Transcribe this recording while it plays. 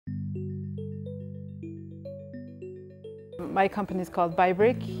My company is called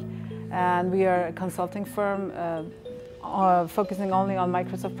ByBrick, and we are a consulting firm focusing only on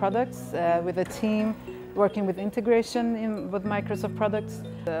Microsoft products with a team working with integration with Microsoft products.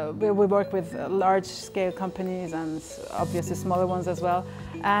 We work with large-scale companies and obviously smaller ones as well,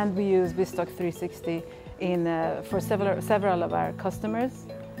 and we use biztalk 360 for several of our customers.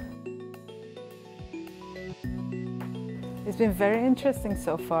 It's been very interesting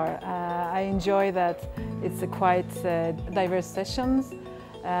so far. I enjoy that it's a quite diverse sessions.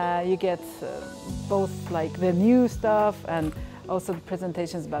 You get both like the new stuff and also the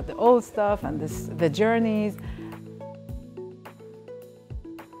presentations about the old stuff and the journeys.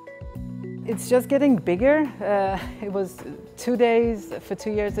 It's just getting bigger. It was 2 days for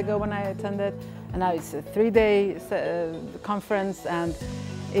 2 years ago when I attended, and now it's a 3-day conference, and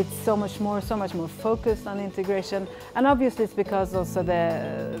it's so much more focused on integration. And obviously it's because also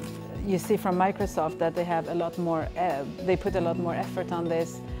you see from Microsoft that they have a lot more, they put a lot more effort on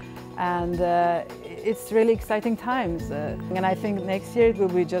this, and it's really exciting times. And I think next year it will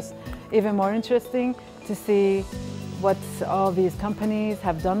be just even more interesting to see what all these companies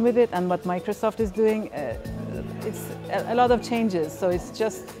have done with it and what Microsoft is doing. It's a lot of changes, so it's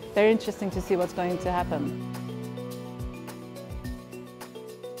just very interesting to see what's going to happen.